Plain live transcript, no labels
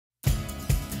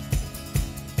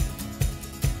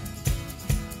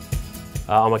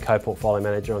I'm a co-portfolio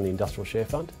manager on the Industrial Share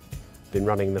Fund. Been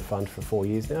running the fund for 4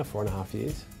 years now, 4.5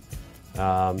 years.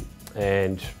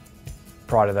 And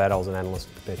prior to that, I was an analyst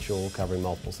at Perpetual, covering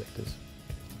multiple sectors.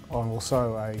 I'm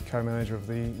also a co-manager of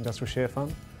the Industrial Share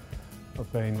Fund.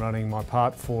 I've been running my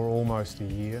part for almost a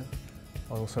year.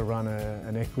 I also run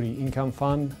an equity income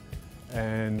fund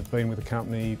and been with the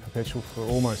company Perpetual for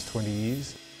almost 20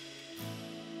 years.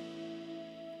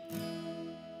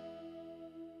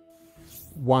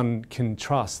 One can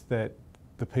trust that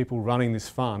the people running this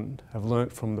fund have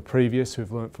learnt from the previous,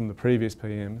 who've learnt from the previous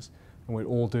PMs, and we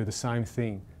all do the same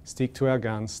thing. Stick to our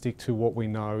guns, stick to what we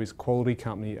know is quality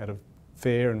company at a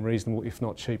fair and reasonable, if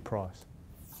not cheap price.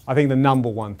 I think the number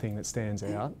one thing that stands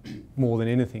out, more than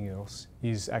anything else,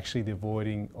 is actually the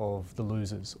avoiding of the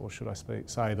losers, or should I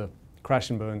say the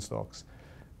crash and burn stocks.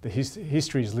 The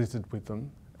history is littered with them,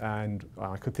 and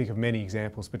I could think of many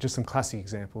examples, but just some classic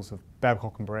examples of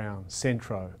Babcock and Brown,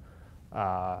 Centro,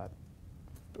 ABC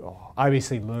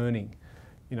Learning.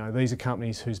 You know, these are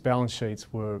companies whose balance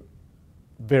sheets were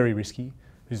very risky,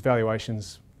 whose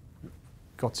valuations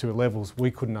got to levels we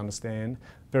couldn't understand,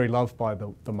 very loved by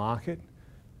the market,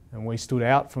 and we stood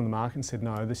out from the market and said,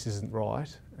 no, this isn't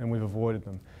right, and we've avoided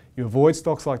them. You avoid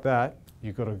stocks like that,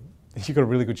 you've got a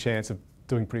really good chance of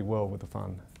doing pretty well with the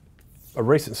fund. A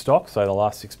recent stock, so the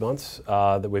last 6 months,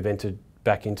 that we've entered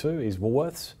back into is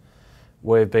Woolworths.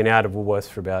 We've been out of Woolworths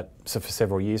for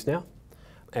several years now,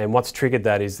 and what's triggered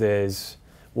that is Woolworths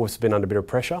has been under a bit of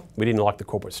pressure. We didn't like the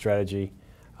corporate strategy,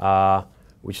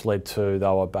 which led to they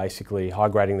were basically high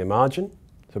grading their margin,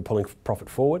 so pulling profit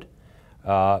forward.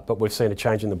 But we've seen a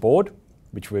change in the board,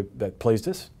 that pleased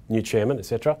us, new chairman,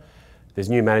 etc. There's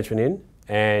new management in,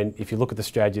 and if you look at the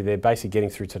strategy they're basically getting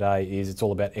through today is it's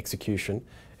all about execution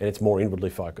and it's more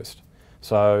inwardly focused.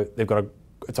 So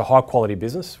it's a high quality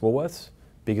business, Woolworths,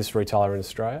 biggest retailer in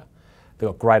Australia. They've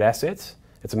got great assets.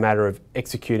 It's a matter of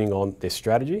executing on their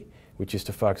strategy, which is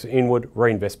to focus inward,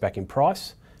 reinvest back in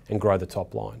price and grow the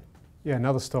top line. Yeah,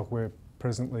 another stock we're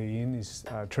presently in is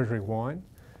Treasury Wine.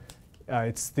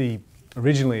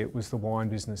 Originally it was the wine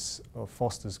business of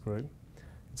Foster's Group.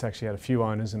 It's actually had a few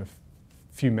owners and a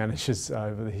few managers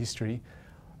over the history.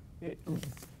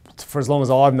 For as long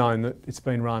as I've known it, it's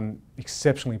been run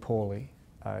exceptionally poorly,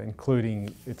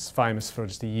 including it's famous for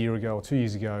just a year ago or 2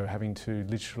 years ago having to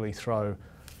literally throw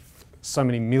so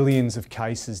many millions of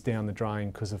cases down the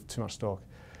drain because of too much stock.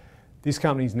 This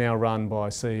company is now run by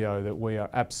a CEO that we are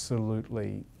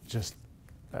absolutely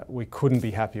we couldn't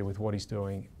be happier with what he's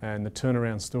doing, and the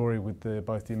turnaround story with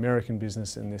both the American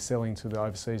business and their selling to the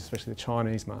overseas, especially the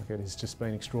Chinese market, has just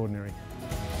been extraordinary.